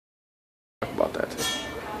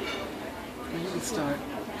start.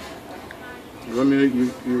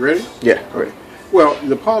 You ready? Yeah, ready. Well,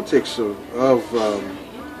 the politics of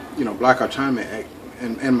you know, Black Autonomy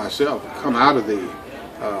and myself come out of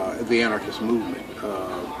the anarchist movement,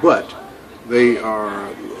 but they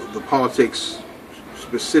are the politics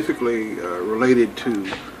specifically related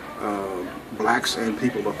to blacks and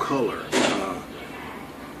people of color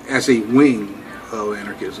as a wing of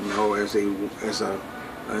anarchism, or as an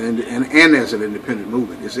independent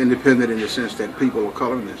movement. It's independent in the sense that people of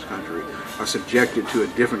color in this country are subjected to a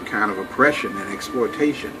different kind of oppression and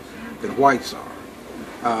exploitation than whites are.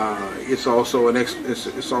 It's also an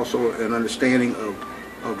understanding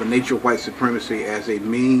of the nature of white supremacy as a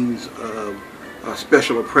means of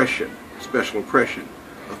special oppression of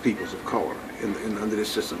peoples of color under this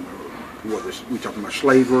system, whether we're talking about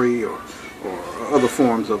slavery or other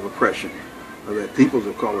forms of oppression that peoples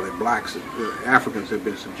of color, that blacks, Africans have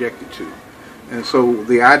been subjected to. And so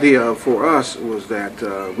the idea for us was that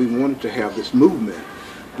we wanted to have this movement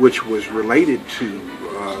which was related to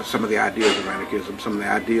some of the ideas of anarchism, some of the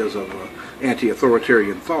ideas of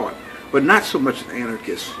anti-authoritarian thought, but not so much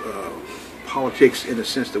anarchist politics in the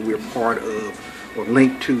sense that we're part of or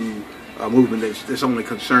linked to a movement that's only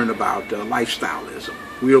concerned about lifestyleism.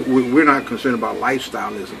 We're not concerned about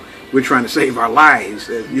lifestyleism. We're trying to save our lives,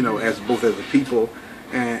 you know, as both as a people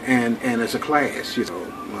and as a class, you know.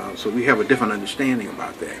 So we have a different understanding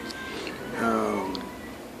about that.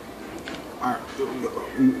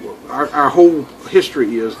 Our whole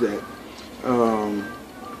history is that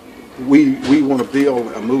we want to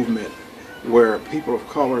build a movement where people of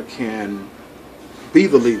color can be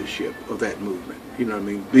the leadership of that movement. You know what I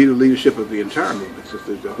mean? Be the leadership of the entire movement, since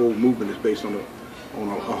the whole movement is based on a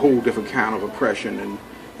whole different kind of oppression and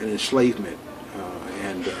enslavement.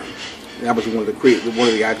 That was one of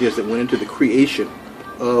the ideas that went into the creation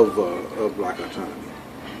of Black Autonomy.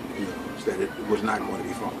 You know, is that it was not going to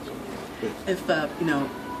be followed. If you know,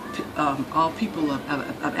 all people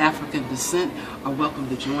of African descent are welcome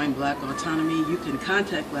to join Black Autonomy. You can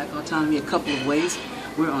contact Black Autonomy a couple of ways.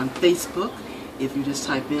 We're on Facebook. If you just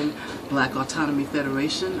type in Black Autonomy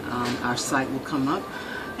Federation, our site will come up.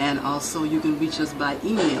 And also you can reach us by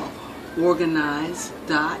email,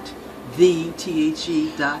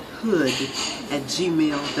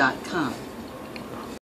 organize.the.hood@gmail.com.